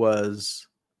was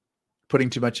putting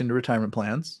too much into retirement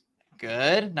plans.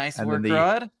 Good. Nice work,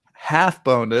 Rod. Half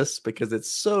bonus, because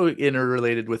it's so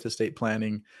interrelated with estate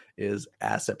planning, is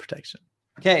asset protection.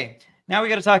 Okay. Now we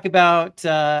got to talk about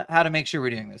how to make sure we're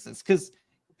doing this. Because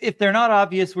if they're not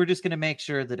obvious, we're just going to make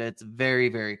sure that it's very,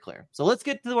 very clear. So let's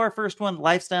get to our first one,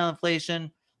 lifestyle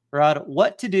inflation. Rod,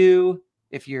 what to do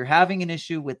if you're having an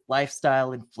issue with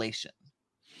lifestyle inflation?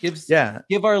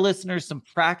 Give our listeners some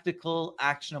practical,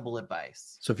 actionable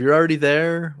advice. So if you're already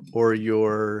there or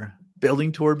you're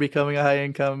building toward becoming a high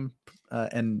income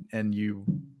and you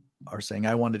are saying,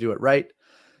 I want to do it right,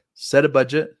 set a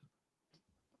budget.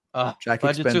 Track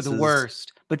budgets expenses. Are the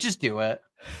worst, but just do it.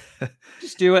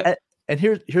 Just do it. And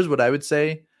here's what I would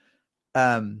say.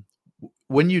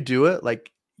 When you do it,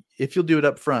 like if you'll do it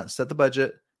up front, set the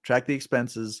budget, track the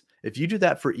expenses. If you do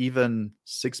that for even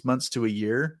 6 months to a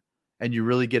year and you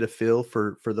really get a feel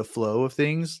for the flow of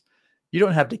things, you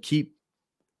don't have to keep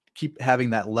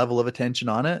having that level of attention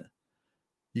on it.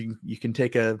 You can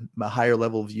take a higher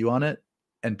level view on it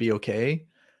and be okay.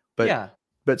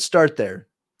 But start there.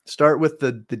 Start with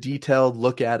the detailed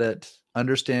look at it,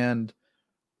 understand,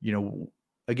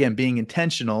 again, being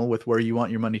intentional with where you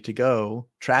want your money to go,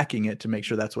 tracking it to make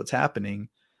sure that's what's happening,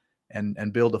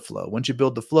 and build a flow. Once you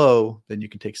build the flow, then you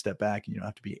can take a step back and you don't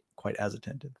have to be quite as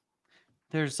attentive.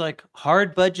 There's like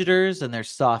hard budgeters and there's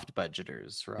soft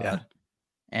budgeters, Rod. Yeah.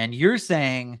 And you're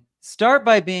saying start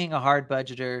by being a hard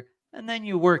budgeter and then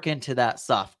you work into that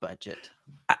soft budget.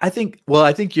 I think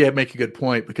you make a good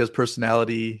point because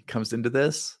personality comes into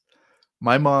this.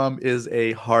 My mom is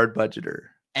a hard budgeter.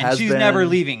 And she's never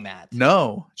leaving that.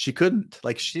 No, she couldn't.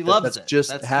 Like she loves that's it. just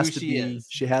That's has who to she be. is.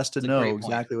 She has to That's know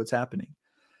exactly what's happening.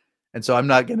 And so I'm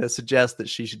not going to suggest that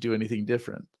she should do anything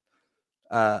different.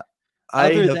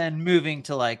 Other than moving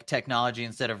to like technology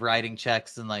instead of writing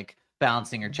checks and like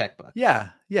balancing her checkbook. Yeah.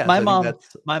 My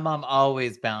mom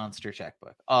always balanced her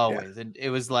checkbook. Always. Yeah. And it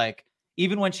was like,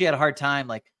 even when she had a hard time,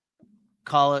 like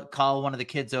call one of the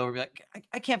kids over, be like,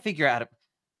 I can't figure out it.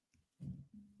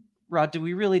 Rod, do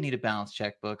we really need to balance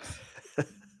checkbooks?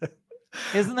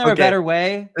 Isn't there a better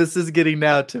way? This is getting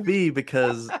now to me,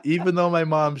 because even though my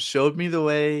mom showed me the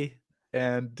way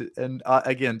and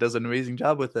again does an amazing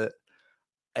job with it,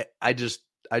 I just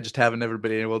haven't ever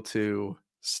been able to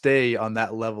stay on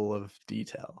that level of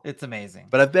detail. It's amazing.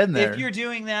 But I've been there. If you're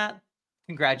doing that,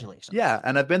 congratulations. Yeah,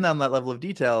 and I've been on that level of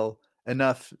detail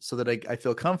enough so that I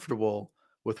feel comfortable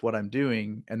with what I'm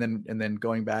doing, and then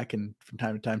going back and from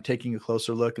time to time taking a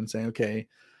closer look and saying, okay,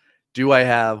 do I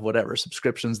have whatever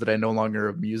subscriptions that I no longer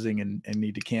am using and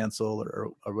need to cancel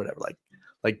or whatever?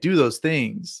 Like do those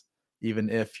things, even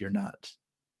if you're not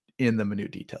in the minute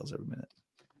details every minute.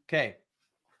 Okay.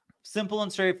 Simple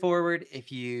and straightforward.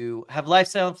 If you have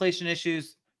lifestyle inflation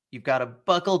issues, you've got to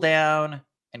buckle down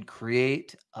and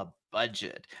create a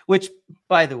budget, which,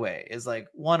 by the way, is like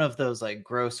one of those like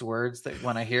gross words that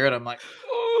when I hear it, I'm like,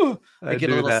 oh, I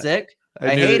get a little sick.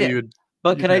 I hate it.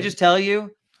 But can I just tell you,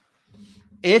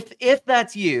 if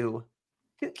that's you,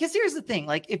 because here's the thing,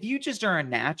 like if you just are a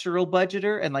natural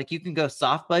budgeter and like you can go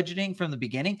soft budgeting from the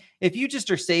beginning, if you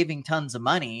just are saving tons of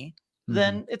money,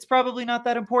 then it's probably not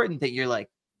that important that you're like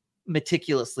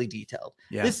meticulously detailed.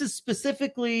 Yeah. This is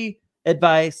specifically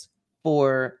advice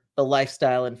for the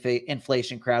lifestyle and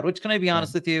inflation crowd, which, can I be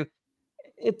honest with you,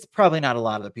 it's probably not a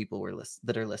lot of the people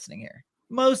that are listening here.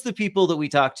 Most of the people that we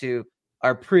talk to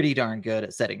are pretty darn good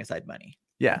at setting aside money.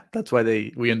 Yeah, that's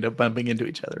why we end up bumping into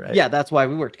each other, right? Yeah, that's why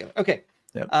we work together. Okay.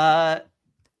 Yep.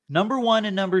 Number 1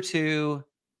 and number 2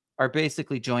 are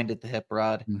basically joined at the hip,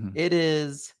 Rod. It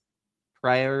is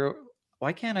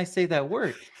why can't I say that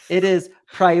word? It is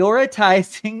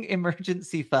prioritizing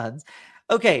emergency funds.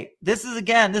 Okay, this is a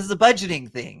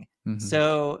budgeting thing.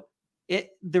 So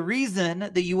the reason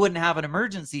that you wouldn't have an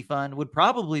emergency fund would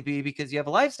probably be because you have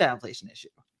a lifestyle inflation issue,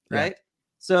 right? Yeah.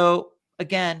 So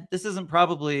again, this isn't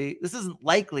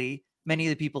likely many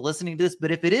of the people listening to this,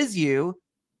 but if it is you,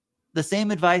 the same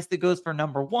advice that goes for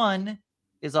number 1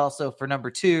 is also for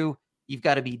number 2. You've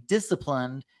got to be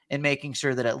disciplined in making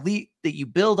sure that at least that you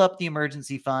build up the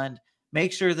emergency fund.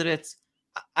 Make sure that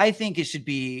I think it should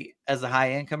be, as a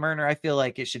high income earner, I feel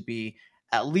like it should be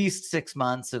at least 6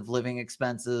 months of living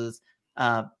expenses.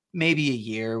 Maybe a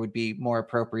year would be more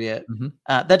appropriate.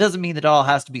 That doesn't mean that it all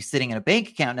has to be sitting in a bank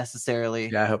account necessarily,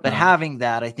 but having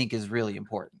that, I think, is really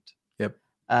important. Yep.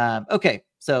 Okay.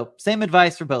 So same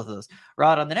advice for both of those.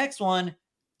 Rod, on the next one,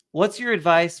 what's your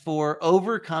advice for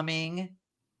overcoming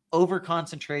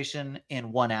over-concentration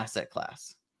in one asset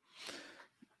class?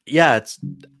 Yeah,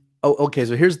 okay.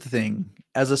 So here's the thing.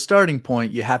 As a starting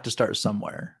point, you have to start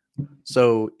somewhere.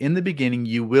 So in the beginning,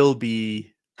 you will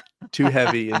be too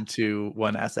heavy into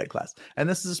one asset class. And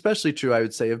this is especially true, I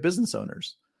would say, of business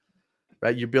owners,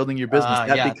 right? You're building your business.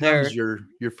 That becomes your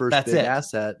first big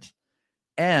asset.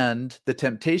 And the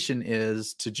temptation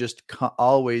is to just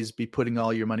always be putting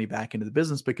all your money back into the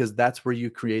business, because that's where you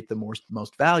create the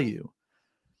most value.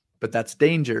 But that's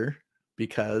danger,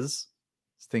 because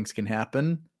things can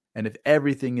happen. And if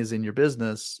everything is in your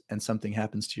business and something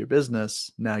happens to your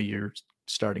business, now you're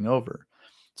starting over.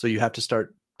 So you have to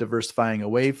start diversifying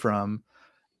away from,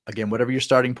 again, whatever your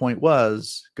starting point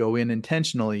was, go in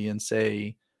intentionally and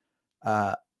say,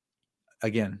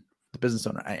 again, the business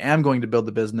owner, I am going to build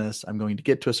the business. I'm going to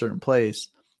get to a certain place,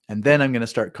 and then I'm going to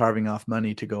start carving off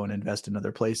money to go and invest in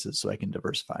other places so I can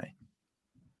diversify.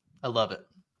 I love it.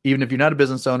 Even if you're not a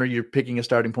business owner, you're picking a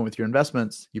starting point with your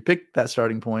investments. You pick that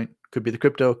starting point. Could be the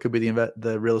crypto, could be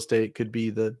the real estate, could be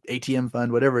the ATM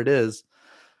fund, whatever it is.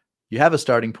 You have a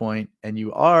starting point and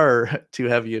you are too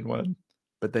heavy in one,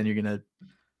 but then you're going to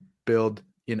build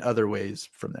in other ways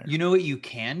from there. You know what you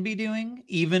can be doing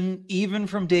even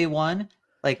from day one?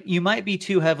 Like, you might be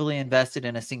too heavily invested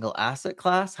in a single asset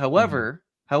class. However,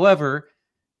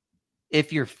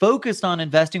 if you're focused on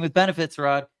investing with benefits,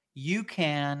 Rod, you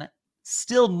can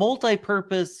still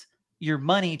multi-purpose your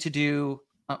money to do,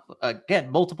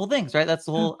 again, multiple things, right? That's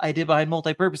the whole idea behind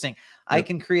multi-purposing. Yep. I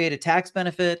can create a tax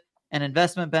benefit, an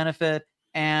investment benefit,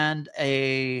 and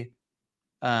a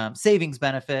savings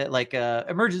benefit, like a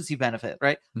emergency benefit,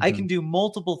 right? I can do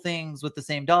multiple things with the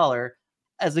same dollar.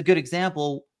 As a good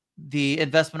example, the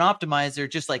investment optimizer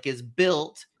just like is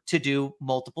built to do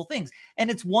multiple things.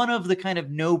 And it's one of the kind of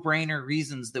no-brainer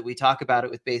reasons that we talk about it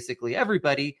with basically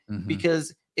everybody,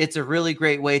 because it's a really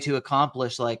great way to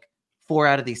accomplish like 4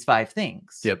 out of these 5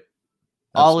 things. Yep.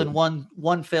 All in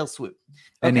one fell swoop.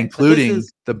 And including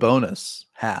the bonus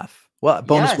half. Well,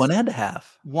 bonus 1.5.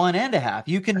 1.5.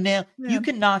 You can you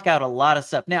can knock out a lot of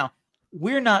stuff. Now,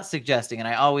 we're not suggesting, and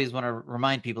I always want to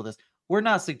remind people this, we're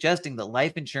not suggesting that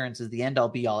life insurance is the end all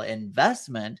be all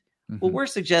investment. What we're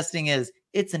suggesting is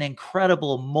it's an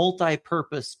incredible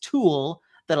multi-purpose tool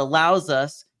that allows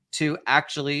us to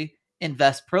actually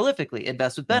invest prolifically,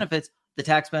 invest with benefits, the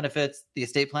tax benefits, the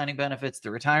estate planning benefits, the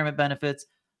retirement benefits,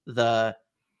 the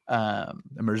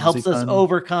emergency helps us fund.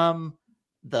 overcome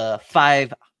the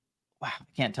 5. Wow, I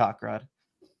can't talk, Rod.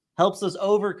 Helps us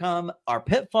overcome our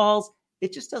pitfalls.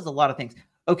 It just does a lot of things.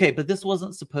 Okay, but this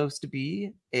wasn't supposed to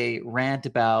be a rant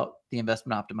about the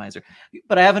investment optimizer.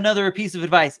 But I have another piece of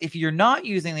advice. If you're not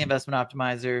using the investment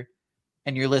optimizer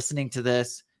and you're listening to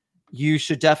this, you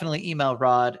should definitely email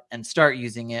Rod and start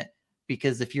using it,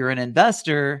 because if you're an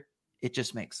investor, it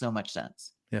just makes so much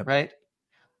sense. Yep. Right?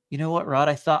 You know what, Rod?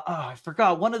 I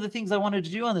forgot one of the things I wanted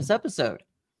to do on this episode.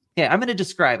 Okay, I'm going to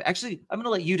describe it. Actually, I'm going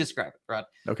to let you describe it, Rod.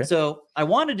 Okay. So I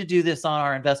wanted to do this on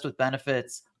our Invest with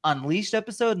Benefits Unleashed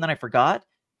episode, and then I forgot.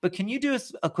 But can you do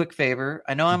us a quick favor?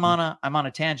 I know I'm on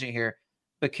a tangent here,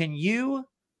 but can you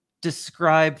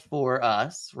describe for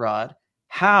us, Rod,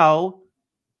 how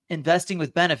investing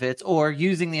with benefits, or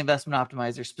using the investment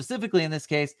optimizer specifically in this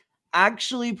case,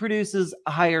 actually produces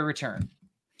a higher return?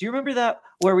 Do you remember that,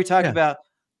 where we talked about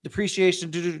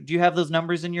depreciation? Do you have those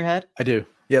numbers in your head? I do.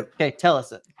 Yep. Okay, tell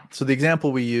us it. So the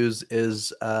example we use is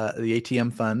the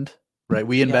ATM fund, right?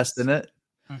 We invest in it.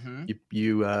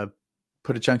 You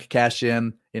put a chunk of cash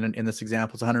in this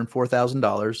example, it's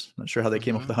 $104,000. Not sure how they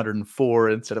came up with 104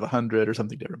 instead of 100 or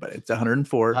something different, but it's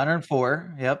 104.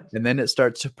 104. Yep. And then it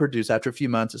starts to produce, after a few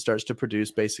months, it starts to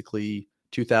produce basically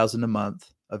 $2,000 a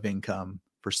month of income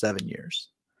for 7 years.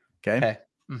 Okay.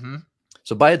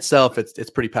 So by itself, it's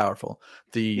pretty powerful.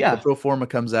 The pro forma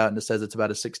comes out and it says it's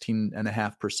about a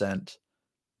 16.5%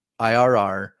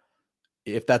 IRR.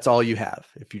 If that's all you have,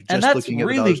 if you're just looking at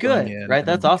really good, right?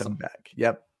 That's awesome. Back.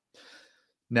 Yep.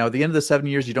 Now, at the end of the 7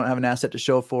 years, you don't have an asset to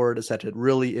show for it. It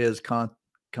really is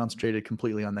concentrated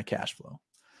completely on the cash flow.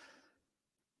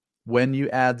 When you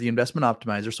add the investment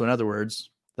optimizer, so in other words,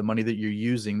 the money that you're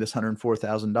using, this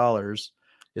 $104,000,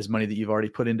 is money that you've already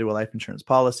put into a life insurance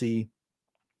policy,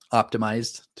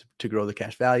 optimized to grow the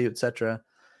cash value, etc.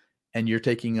 And you're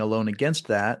taking a loan against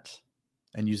that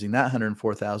and using that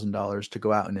 $104,000 to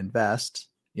go out and invest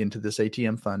into this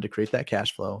ATM fund to create that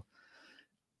cash flow.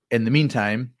 In the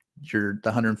meantime, the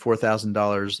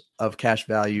 $104,000 of cash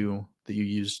value that you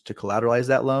use to collateralize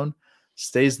that loan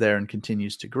stays there and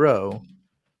continues to grow.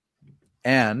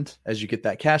 And as you get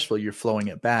that cash flow, you're flowing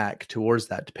it back towards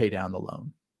that to pay down the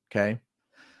loan. Okay.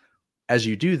 As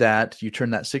you do that, you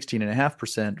turn that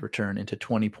 16.5% return into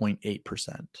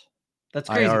 20.8%. That's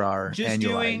crazy. IRR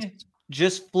annualized.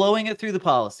 Just flowing it through the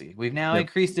policy. We've now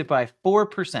increased it by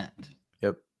 4%.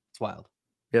 Yep. It's wild.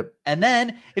 Yep. And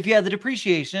then if you had the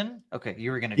depreciation, okay,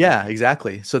 you were going to. Yeah,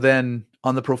 exactly. So then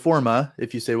on the pro forma,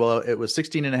 if you say, well, it was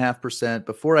 16.5%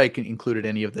 before I included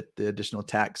any of the additional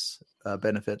tax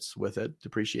benefits with it,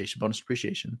 bonus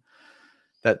depreciation,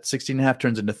 that 16.5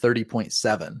 turns into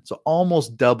 30.7. So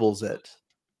almost doubles it,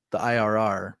 the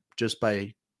IRR, just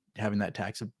by having that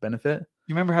tax benefit.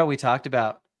 You remember how we talked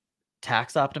about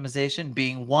tax optimization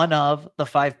being one of the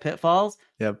 5 pitfalls?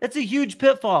 Yep. It's a huge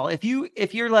pitfall. If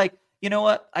you're like, you know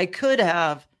what, I could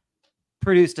have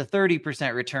produced a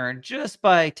 30% return just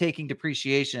by taking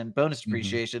depreciation, bonus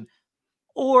depreciation,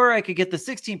 or I could get the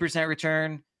 16%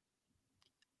 return.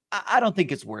 I don't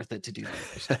think it's worth it to do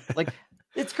that. Like,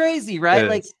 it's crazy, right?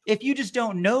 Like, if you just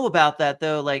don't know about that,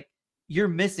 though, like, you're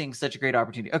missing such a great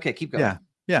opportunity. Okay, keep going.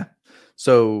 Yeah.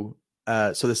 So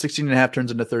the 16.5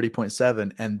 turns into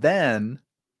 30.7, and then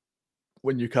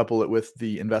when you couple it with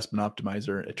the investment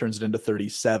optimizer, it turns it into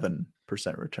 37%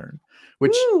 return,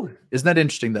 which isn't that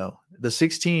interesting though? The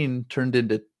 16 turned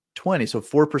into 20, so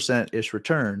 4% ish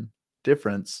return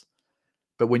difference.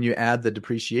 But when you add the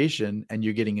depreciation and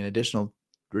you're getting an additional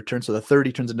return, so the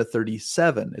 30 turns into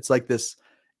 37. It's like this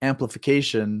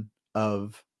amplification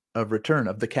of return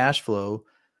of the cash flow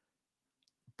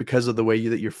because of the way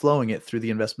that you're flowing it through the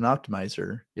investment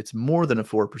optimizer. It's more than a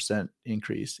 4%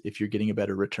 increase if you're getting a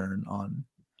better return on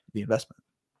the investment.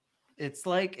 It's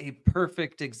like a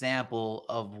perfect example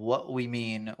of what we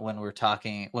mean when we're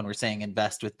saying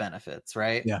invest with benefits,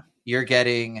 right? Yeah. You're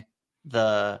getting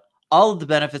all of the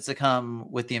benefits that come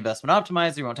with the investment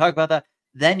optimizer. We won't talk about that.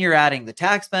 Then you're adding the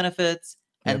tax benefits,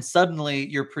 and suddenly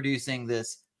you're producing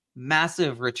this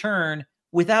massive return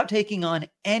without taking on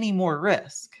any more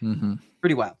risk. Mm-hmm.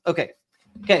 Pretty wild. Okay.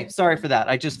 Sorry for that.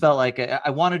 I just felt like I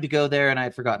wanted to go there and I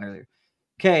had forgotten earlier.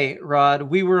 Okay, Rod,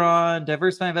 we were on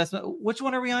diversify investment. Which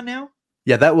one are we on now?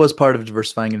 Yeah, that was part of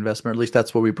diversifying investment. At least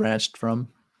that's where we branched from.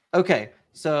 Okay.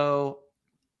 So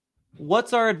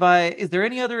what's our advice? Is there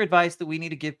any other advice that we need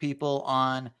to give people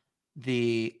on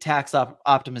the tax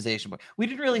optimization? We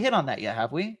didn't really hit on that yet,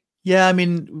 have we? Yeah, I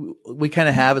mean, we kind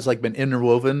of have. It's like been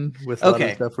interwoven with a lot of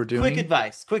the stuff we're doing.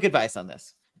 Quick advice on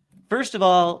this. First of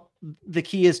all, the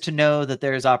key is to know that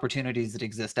there's opportunities that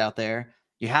exist out there.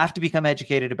 You have to become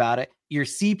educated about it. Your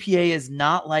CPA is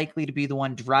not likely to be the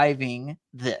one driving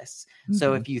this. Mm-hmm.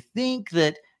 So if you think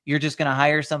that you're just going to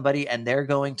hire somebody and they're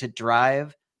going to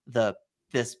drive the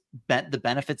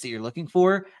benefits that you're looking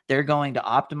for, they're going to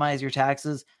optimize your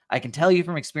taxes, I can tell you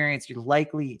from experience, you're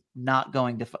likely not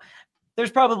going to. There's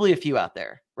probably a few out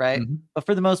there, right? Mm-hmm. But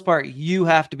for the most part, you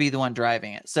have to be the one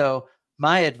driving it. So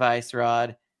my advice,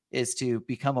 Rod, is to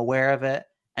become aware of it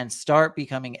and start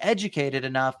becoming educated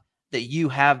enough that you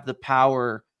have the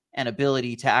power and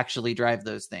ability to actually drive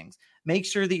those things. Make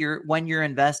sure that when you're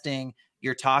investing,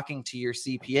 you're talking to your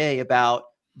CPA about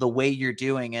the way you're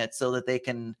doing it so that they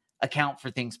can account for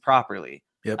things properly.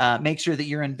 Yep. Make sure that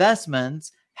your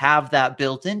investments have that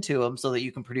built into them so that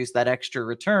you can produce that extra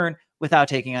return without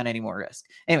taking on any more risk.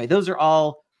 Anyway, those are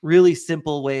all really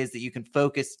simple ways that you can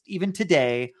focus even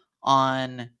today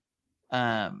on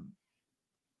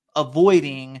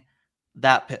avoiding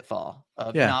that pitfall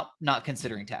of not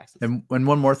considering taxes. And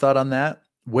one more thought on that,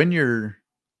 when you're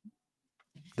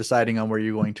deciding on where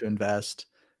you're going to invest,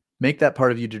 make that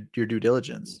part of your due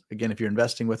diligence. Again, if you're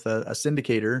investing with a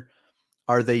syndicator,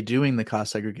 are they doing the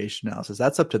cost segregation analysis?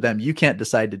 That's up to them. You can't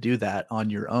decide to do that on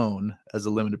your own as a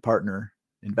limited partner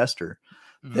investor.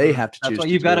 Mm-hmm. They have to choose. That's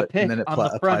why you've got to pick, and then it on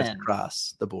the front end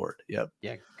across the board. Yep.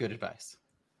 Yeah. Good advice.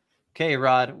 Okay,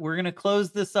 Rod, we're going to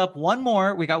close this up. One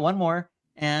more. We got one more.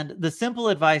 And the simple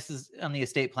advice is on the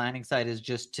estate planning side is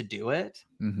just to do it.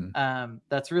 Mm-hmm.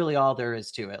 That's really all there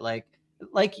is to it. Like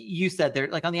you said there,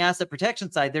 like on the asset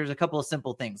protection side, there's a couple of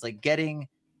simple things like getting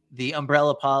the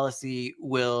umbrella policy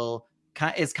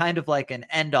is kind of like an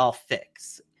end all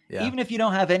fix. Yeah. Even if you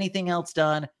don't have anything else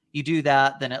done, you do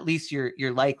that, then at least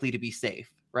you're likely to be safe,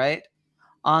 right?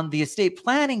 On the estate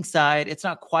planning side, it's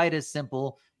not quite as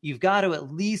simple. You've got to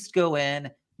at least go in,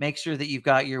 make sure that you've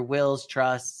got your wills,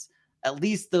 trusts, at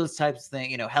least those types of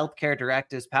things, healthcare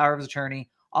directives, power of attorney,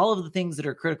 all of the things that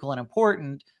are critical and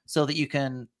important so that you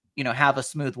can, have a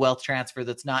smooth wealth transfer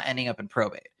that's not ending up in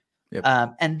probate. Yep.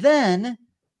 And then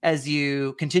as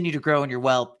you continue to grow in your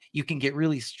wealth, you can get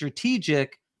really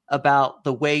strategic about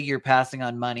the way you're passing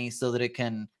on money so that it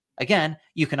can, again,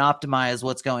 you can optimize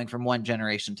what's going from one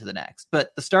generation to the next.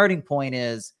 But the starting point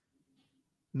is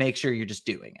make sure you're just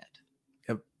doing it.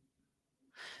 Yep.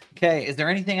 Okay. Is there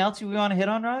anything else you want to hit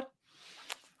on, Rod?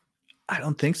 I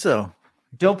don't think so.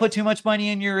 Don't put too much money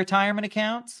in your retirement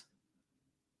accounts.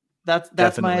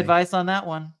 That's my advice on that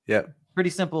one. Yeah. Pretty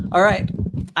simple. All right.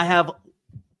 I have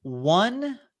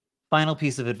one final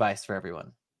piece of advice for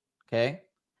everyone. Okay.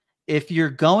 If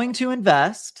you're going to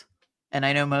invest, and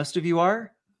I know most of you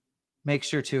are, make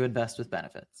sure to invest with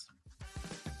benefits.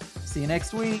 See you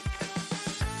next week.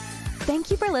 Thank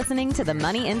you for listening to the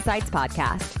Money Insights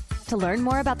Podcast. To learn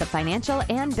more about the financial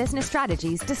and business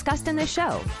strategies discussed in this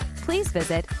show, please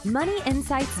visit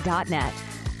moneyinsights.net.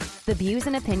 The views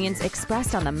and opinions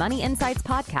expressed on the Money Insights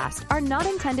Podcast are not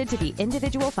intended to be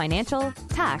individual financial,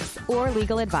 tax, or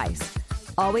legal advice.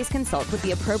 Always consult with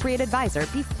the appropriate advisor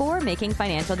before making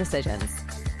financial decisions.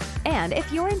 And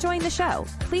if you're enjoying the show,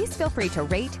 please feel free to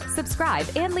rate, subscribe,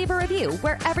 and leave a review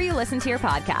wherever you listen to your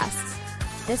podcasts.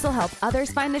 This will help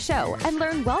others find the show and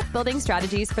learn wealth-building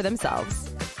strategies for themselves.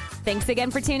 Thanks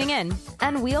again for tuning in,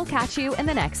 and we'll catch you in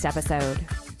the next episode.